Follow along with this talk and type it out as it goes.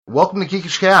Welcome to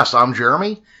Geekish Cast. I'm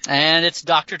Jeremy. And it's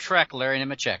Dr. Trek, Larry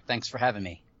Nemechek. Thanks for having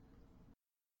me.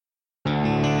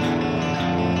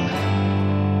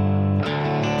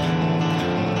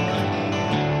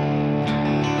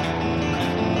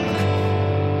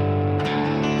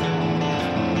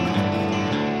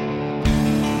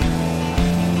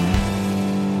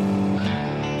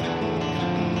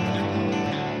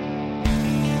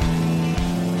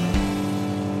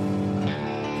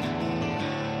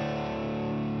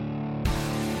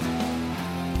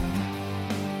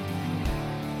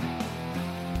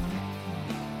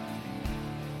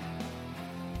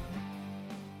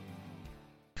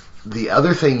 The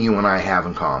other thing you and I have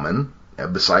in common,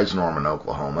 besides Norman,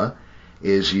 Oklahoma,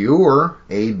 is you're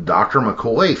a Dr.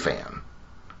 McCoy fan.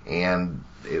 And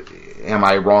am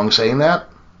I wrong saying that?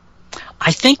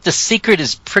 I think the secret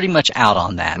is pretty much out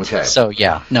on that. Okay. So,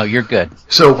 yeah. No, you're good.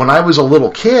 So when I was a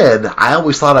little kid, I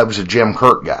always thought I was a Jim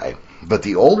Kirk guy. But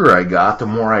the older I got, the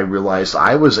more I realized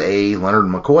I was a Leonard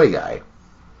McCoy guy.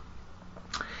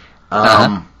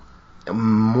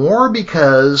 More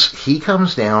because he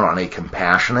comes down on a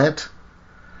compassionate,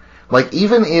 like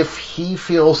even if he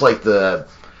feels like the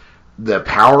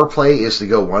power play is to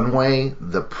go one way,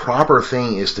 the proper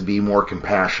thing is to be more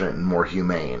compassionate and more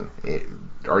humane.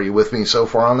 Are you with me so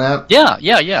far on that? Yeah.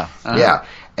 Yeah,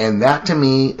 and that to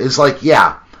me is like,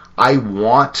 yeah, I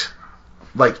want,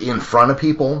 like in front of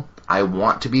people, I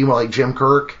want to be more like Jim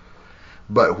Kirk,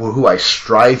 but who I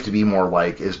strive to be more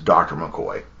like is Dr.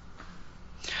 McCoy.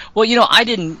 Well, you know,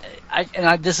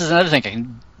 this is another thing. I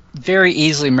can very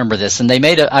easily remember this. And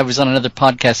I was on another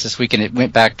podcast this week, and it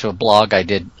went back to a blog I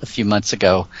did a few months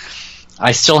ago.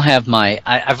 I still have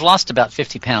I've lost about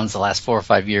 50 pounds the last 4 or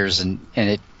 5 years, and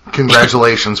it.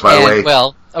 Congratulations, by the way.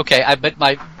 Well, okay, but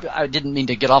I didn't mean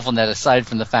to get off on that. Aside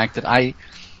from the fact that I'm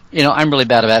really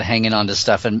bad about hanging on to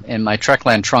stuff, and my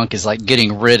Trekland trunk is like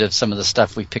getting rid of some of the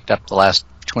stuff we picked up the last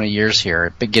 20 years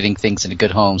here, but getting things into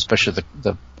good homes, especially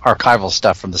the archival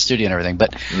stuff from the studio and everything.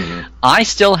 But I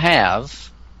still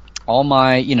have all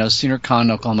my, Sooner Con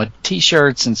Oklahoma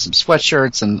T-shirts and some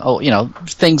sweatshirts and,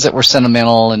 things that were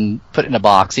sentimental and put in a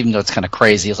box, even though it's kind of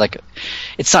crazy. It's like,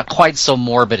 it's not quite so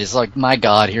morbid. It's like, my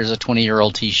God, here's a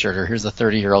 20-year-old T-shirt or here's a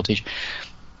 30-year-old T-shirt.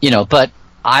 But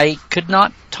I could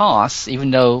not toss,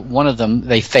 even though one of them,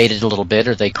 they faded a little bit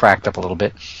or they cracked up a little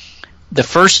bit. The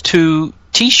first two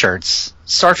T-shirts,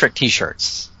 Star Trek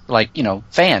T-shirts, like,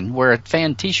 wear a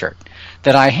fan T-shirt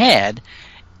that I had.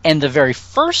 And the very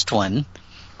first one,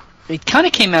 it kind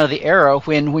of came out of the era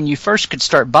when you first could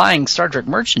start buying Star Trek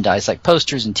merchandise, like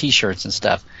posters and T-shirts and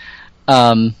stuff,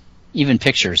 even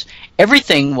pictures.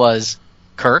 Everything was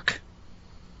Kirk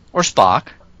or Spock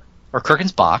or Kirk and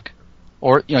Spock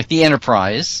or, the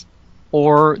Enterprise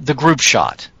or the group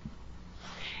shot.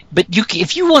 But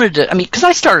if you wanted to, because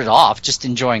I started off just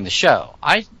enjoying the show.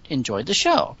 I enjoyed the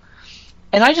show.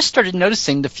 And I just started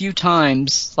noticing the few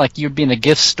times, like you'd be in a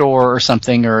gift store or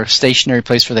something, or a stationery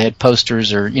place where they had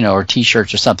posters or, or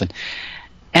T-shirts or something.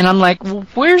 And I'm like, well,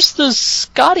 where's the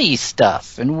Scotty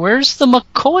stuff? And where's the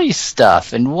McCoy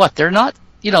stuff? And what? They're not,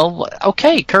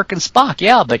 okay, Kirk and Spock,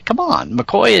 yeah, but come on,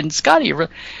 McCoy and Scotty.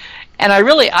 And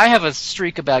I have a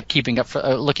streak about keeping up for,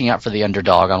 looking out for the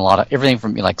underdog on a lot of everything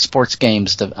from like sports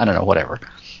games to, I don't know, whatever.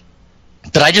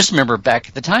 But I just remember back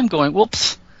at the time going,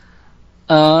 whoops.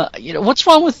 What's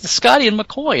wrong with Scotty and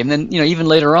McCoy? And then, even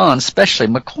later on, especially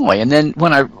McCoy. And then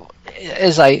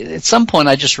at some point,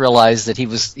 I just realized that he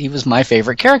was my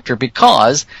favorite character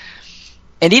because,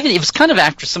 and even it was kind of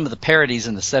after some of the parodies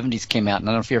in the 70s came out. And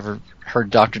I don't know if you ever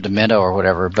heard Dr. Demento or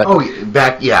whatever, but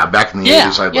back in the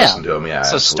 80s, I listened to him. Yeah,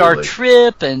 so absolutely. Star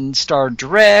Trip and Star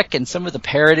Trek and some of the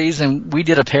parodies, and we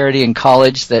did a parody in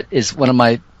college that is one of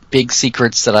my big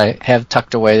secrets that I have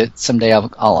tucked away that someday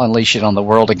I'll unleash it on the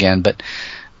world again, but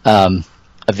a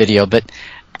video. But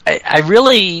I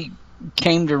really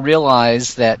came to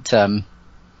realize that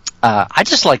I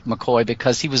just liked McCoy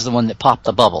because he was the one that popped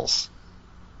the bubbles.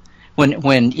 When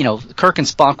Kirk and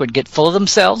Spock would get full of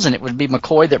themselves, and it would be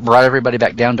McCoy that brought everybody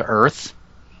back down to earth,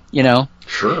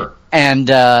 Sure. And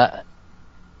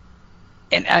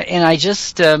I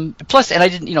just plus, and I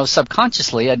didn't,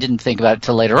 subconsciously I didn't think about it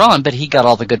till later on, but he got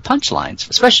all the good punchlines,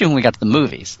 especially when we got to the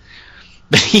movies.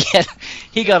 But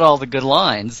he got all the good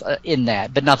lines in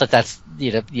that, but not that that's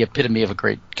the epitome of a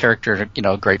great character,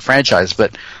 a great franchise.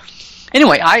 But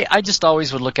anyway, I just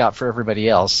always would look out for everybody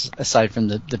else aside from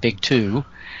the big two,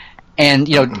 and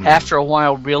after a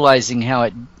while realizing how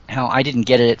I didn't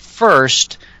get it at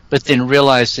first. But then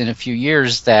realized in a few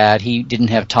years that he didn't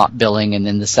have top billing, and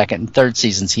then the second and third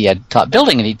seasons he had top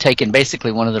billing, and he'd taken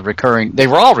basically one of the recurring. They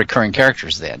were all recurring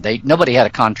characters then. Nobody had a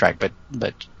contract,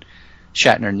 but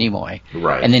Shatner and Nimoy.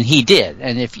 Right. And then he did.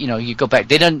 And if you go back,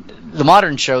 the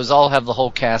modern shows all have the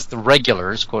whole cast, the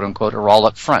regulars, quote unquote, are all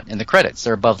up front in the credits.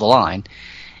 They're above the line.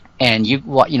 And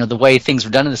the way things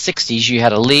were done in the 60s, you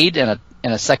had a lead and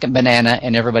a second banana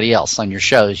and everybody else on your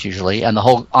shows usually, and the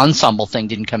whole ensemble thing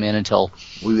didn't come in until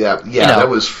that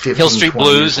was 15, Hill Street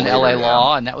Blues and L.A. later,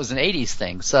 Law, and that was an 80s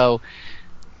thing. So,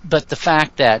 but the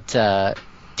fact that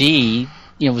Dee,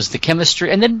 was the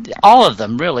chemistry, and then all of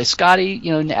them really,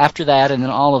 Scotty, after that, and then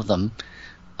all of them,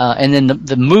 and then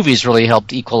the movies really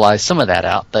helped equalize some of that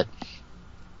out, but.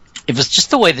 It was just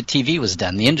the way the TV was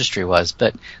done, the industry was.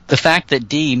 But the fact that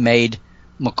Dee made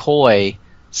McCoy,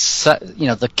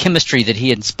 the chemistry that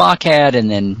he and Spock had, and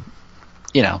then,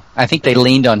 I think they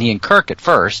leaned on he and Kirk at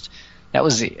first. That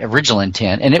was the original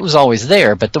intent, and it was always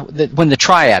there. But when the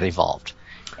triad evolved,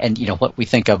 and what we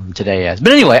think of them today as.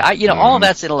 But anyway, all of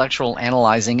that's intellectual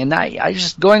analyzing, and I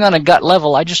just going on a gut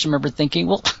level. I just remember thinking,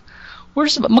 well.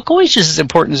 McCoy's just as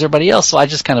important as everybody else, so I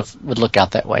just kind of would look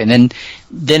out that way. And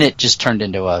then it just turned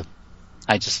into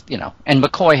and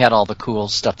McCoy had all the cool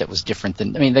stuff that was different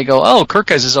than, they go, oh, Kirk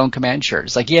has his own command shirt.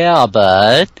 It's like, yeah,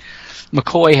 but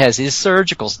McCoy has his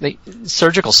surgical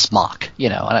smock,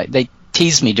 and they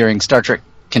teased me during Star Trek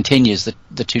Continues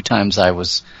the two times I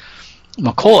was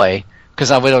McCoy,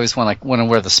 because I would always want to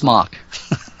wear the smock.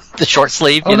 The short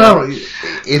sleeve, no,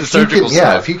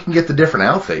 if you can get the different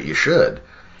outfit, you should.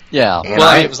 Yeah,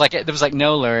 and it was like,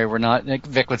 no, Larry, we're not.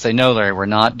 Vic would say, no, Larry, we're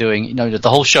not doing. The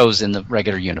whole show's in the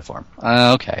regular uniform.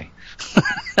 Okay,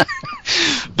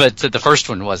 but the first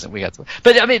one wasn't.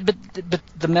 But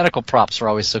the medical props were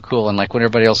always so cool, and like when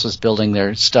everybody else was building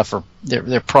their stuff or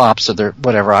their props or their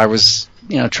whatever, I was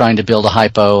trying to build a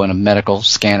hypo and a medical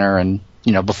scanner, and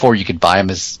before you could buy them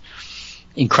as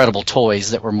incredible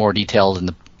toys that were more detailed than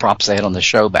the props they had on the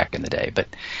show back in the day, but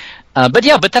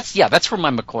that's where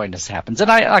my McCoyness happens,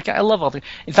 and I love all the.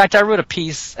 In fact, I wrote a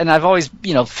piece, and I've always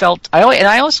felt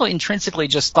I also intrinsically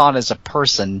just thought as a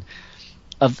person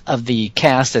of the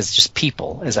cast as just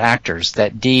people, as actors,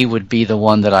 that Dee would be the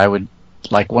one that I would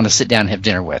want to sit down and have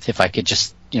dinner with if I could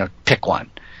just pick one,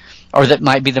 or that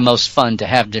might be the most fun to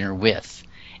have dinner with.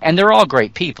 And they're all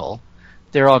great people.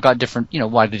 They're all got different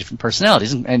widely different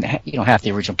personalities, and half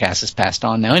the original cast has passed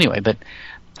on now anyway. But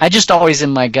I just always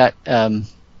in my gut.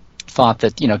 Thought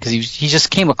that because he just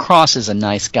came across as a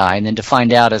nice guy, and then to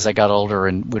find out as I got older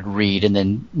and would read and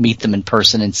then meet them in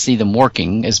person and see them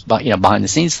working as behind the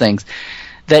scenes things,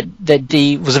 that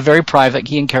Dee was a very private.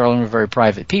 He and Carolyn were very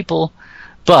private people,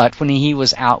 but when he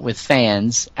was out with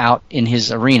fans, out in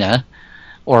his arena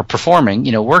or performing,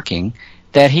 working,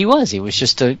 that he was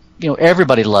just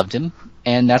everybody loved him,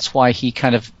 and that's why he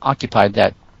kind of occupied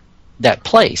that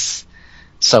place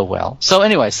so well. So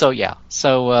anyway,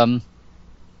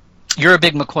 you're a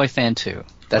big McCoy fan too.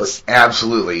 That's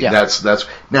absolutely. Yeah. That's.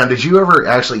 Now, did you ever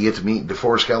actually get to meet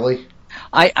DeForest Kelley?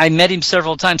 I met him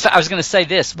several times. I was going to say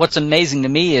this. What's amazing to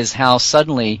me is how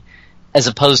suddenly, as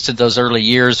opposed to those early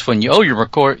years when you're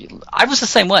McCoy, I was the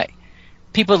same way.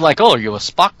 People are like, oh, are you a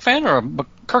Spock fan or a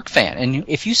Kirk fan? And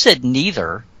if you said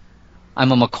neither,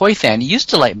 I'm a McCoy fan. You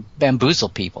used to bamboozle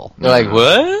people. They're like,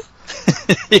 what?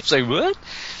 It's like, what?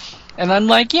 And I'm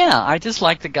like, yeah, I just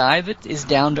like the guy that is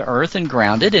down to earth and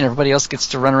grounded, and everybody else gets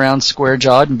to run around square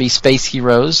jawed and be space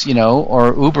heroes,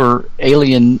 or uber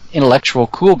alien intellectual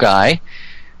cool guy.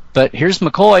 But here's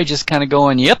McCoy just kind of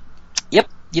going, yep,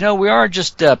 we are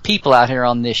just people out here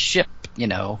on this ship,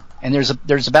 and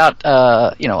there's about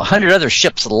 100 other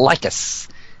ships like us,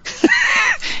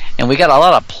 and we got a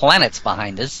lot of planets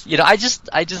behind us. I just.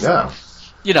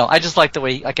 Yeah. I just like the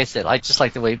way, like I said,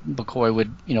 McCoy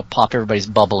would, pop everybody's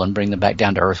bubble and bring them back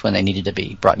down to earth when they needed to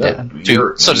be brought down,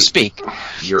 so to speak.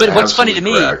 But what's funny to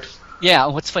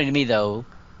me, though,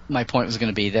 my point was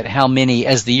going to be that how many,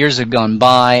 as the years have gone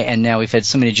by, and now we've had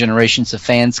so many generations of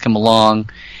fans come along,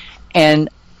 and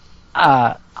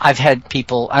I've had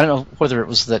people, I don't know whether it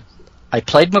was that I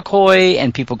played McCoy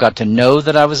and people got to know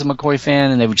that I was a McCoy fan,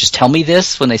 and they would just tell me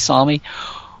this when they saw me.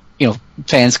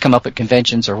 Fans come up at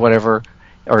conventions or whatever,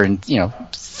 or in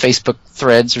Facebook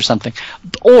threads or something,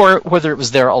 or whether it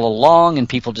was there all along and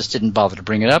people just didn't bother to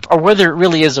bring it up, or whether it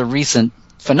really is a recent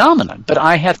phenomenon. But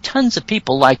I have tons of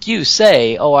people like you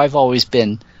say, oh, I've always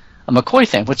been a McCoy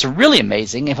fan. What's really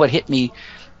amazing, and what hit me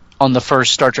on the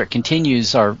first Star Trek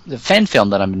Continues, or the fan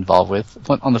film that I'm involved with,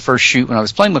 on the first shoot when I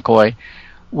was playing McCoy,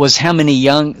 was how many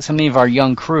of our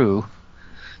young crew,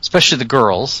 especially the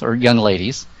girls or young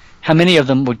ladies, how many of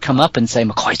them would come up and say,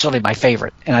 McCoy's really my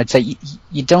favorite. And I'd say,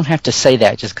 you don't have to say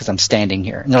that just because I'm standing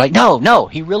here. And they're like, no,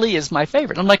 he really is my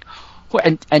favorite. I'm like,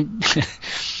 and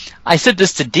I said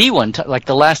this to Dee one time, like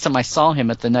the last time I saw him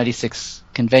at the 96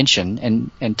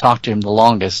 convention and talked to him the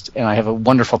longest, and I have a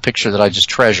wonderful picture that I just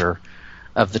treasure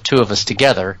of the two of us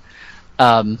together.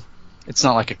 It's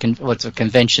not like it's a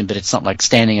convention, but it's not like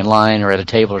standing in line or at a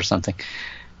table or something.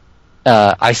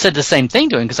 I said the same thing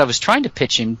to him because I was trying to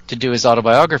pitch him to do his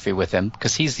autobiography with him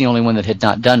because he's the only one that had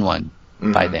not done one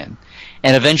by then.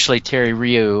 And eventually Terry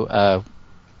Ryu,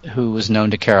 who was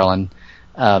known to Carolyn,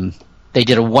 they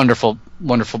did a wonderful,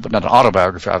 but not an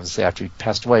autobiography, obviously, after he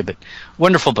passed away, but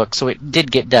wonderful book. So it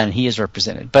did get done. He is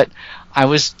represented. But I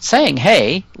was saying,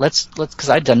 hey, let's, because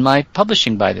I'd done my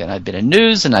publishing by then. I'd been in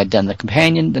news, and I'd done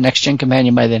the Next Gen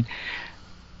Companion by then.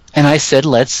 And I said,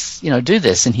 let's, do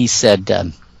this. And he said,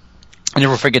 I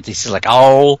never forget this. He's like,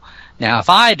 oh, now if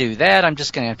I do that, I'm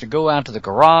just going to have to go out to the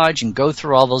garage and go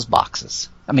through all those boxes.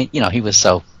 I mean, he was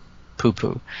so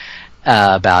poo-poo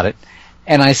about it.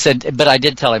 And I said, but I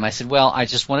did tell him, I said, well, I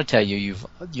just want to tell you,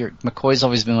 McCoy's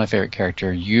always been my favorite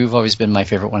character. You've always been my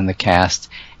favorite one in the cast.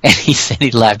 And he said, he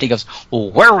laughed. He goes,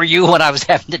 well, where were you when I was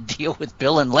having to deal with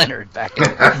Bill and Leonard back in?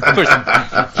 Of course,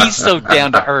 he's so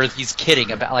down to earth. He's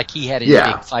kidding about like he had any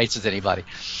big fights with anybody.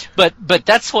 But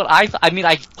that's what I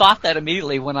thought that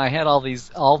immediately when I had all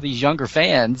these younger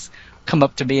fans come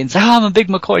up to me and say, I'm a big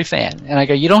McCoy fan. And I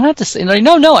go, you don't have to say,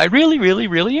 no, I really, really,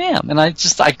 really am. And I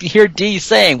hear Dee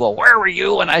saying, well, where were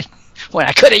you when I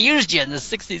could have used you in the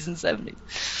 60s and 70s?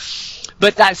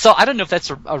 But so I don't know if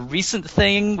that's a recent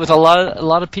thing with a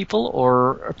lot of people,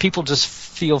 or people just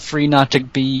feel free not to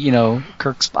be,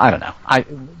 Kirk's. I don't know.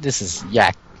 This is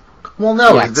Yak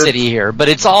City here, but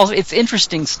it's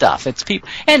interesting stuff. It's people,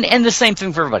 and the same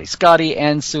thing for everybody. Scotty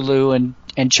and Sulu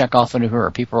and Chekhov and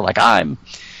Uhura. People are like,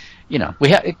 we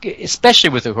have,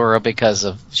 especially with Uhura, because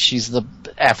she's the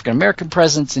African American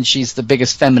presence and she's the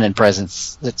biggest feminine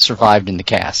presence that survived in the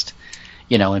cast.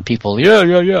 And people,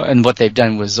 and what they've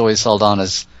done was Zoe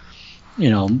Saldana's,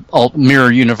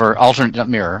 alternate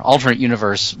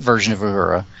universe version of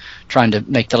Uhura, trying to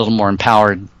make that a little more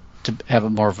empowered to have a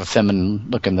more of a feminine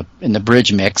look in the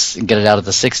bridge mix and get it out of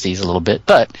the 60s a little bit.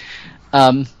 But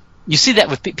you see that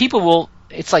with people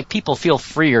it's like people feel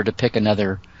freer to pick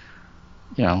another,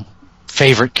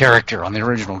 favorite character on the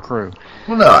original crew.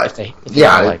 Well, no,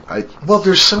 well,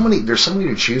 there's so many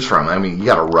to choose from. I mean, you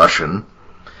got a Russian,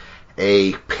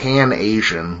 a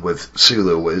Pan-Asian with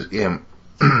Sulu.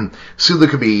 Sulu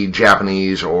could be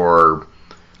Japanese or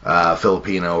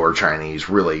Filipino or Chinese.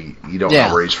 Really, you don't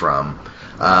know where he's from.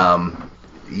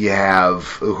 You have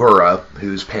Uhura,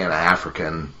 who's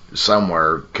Pan-African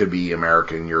somewhere, could be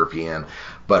American, European,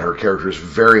 but her character is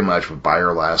very much by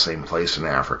her last name placed in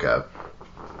Africa.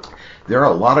 There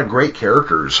are a lot of great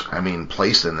characters,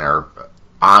 placed in there,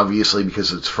 obviously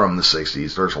because it's from the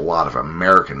 60s. There's a lot of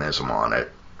Americanism on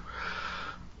it.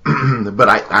 But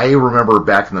I remember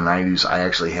back in the 90s, I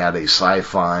actually had a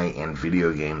sci-fi and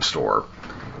video game store.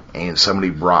 And somebody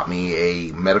brought me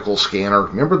a medical scanner.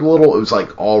 Remember it was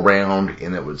like all round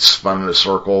and it would spun in a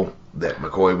circle that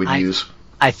McCoy would use?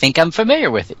 I think I'm familiar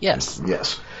with it, yes.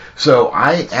 Yes. So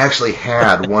I actually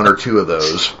had one or two of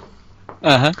those.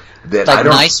 Uh-huh. Like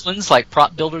nice ones, like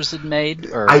prop builders had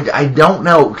made? Or? I don't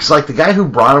know, because like the guy who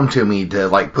brought them to me to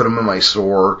like put them in my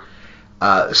store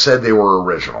said they were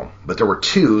original. But there were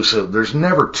two, so there's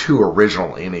never two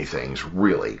original anythings,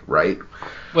 really, right?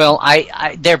 Well,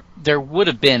 there would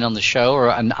have been on the show, or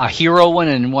a hero one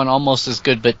and one almost as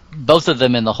good, but both of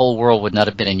them in the whole world would not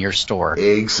have been in your store.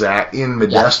 Exact. In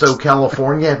Modesto,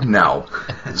 California? No.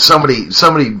 Somebody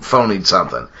phoned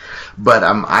something. But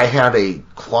I had a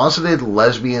closeted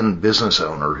lesbian business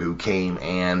owner who came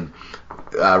and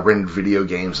rented video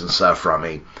games and stuff from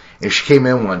me. And she came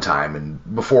in one time,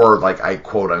 and before like I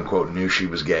quote unquote knew she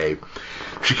was gay,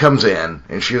 she comes in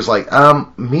and she was like,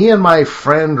 me and my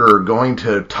friend are going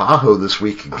to Tahoe this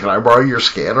week. Can I borrow your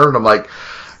scanner? And I'm like,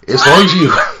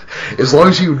 as long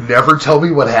as you never tell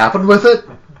me what happened with it,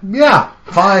 yeah,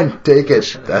 fine, take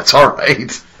it. That's all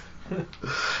right.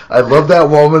 I love that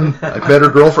woman. I've met her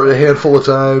girlfriend a handful of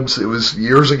times. It was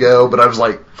years ago, but I was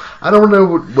like, I don't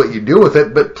know what you do with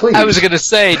it, but please. I was going to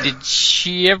say, did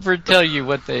she ever tell you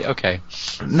what they... Okay.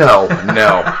 No.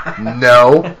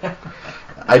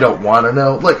 I don't want to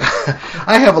know. Look,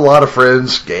 I have a lot of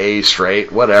friends, gay,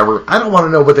 straight, whatever. I don't want to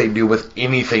know what they do with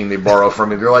anything they borrow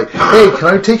from me. They're like, hey,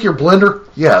 can I take your blender?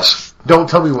 Yes. Don't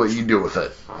tell me what you do with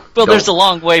it. Well, there's a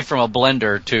long way from a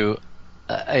blender to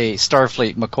a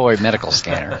Starfleet McCoy medical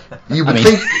scanner. You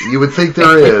would think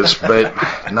there is, but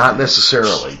not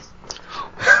necessarily.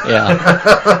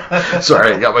 Yeah.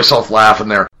 Sorry, I got myself laughing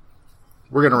there.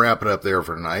 We're going to wrap it up there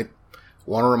for tonight.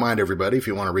 Want to remind everybody, if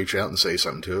you want to reach out and say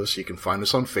something to us, you can find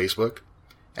us on Facebook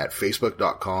at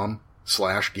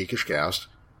facebook.com/geekishcast.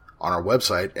 on our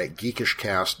website at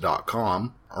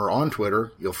geekishcast.com, or on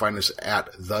Twitter, you'll find us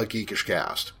at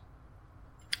TheGeekishCast.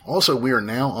 Also, we are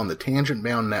now on the Tangent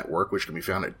Bound Network, which can be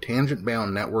found at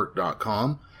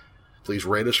tangentboundnetwork.com. Please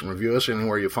rate us and review us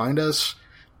anywhere you find us.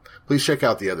 Please check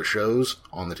out the other shows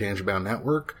on the Tangent Bound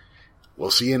Network.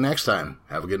 We'll see you next time.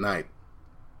 Have a good night.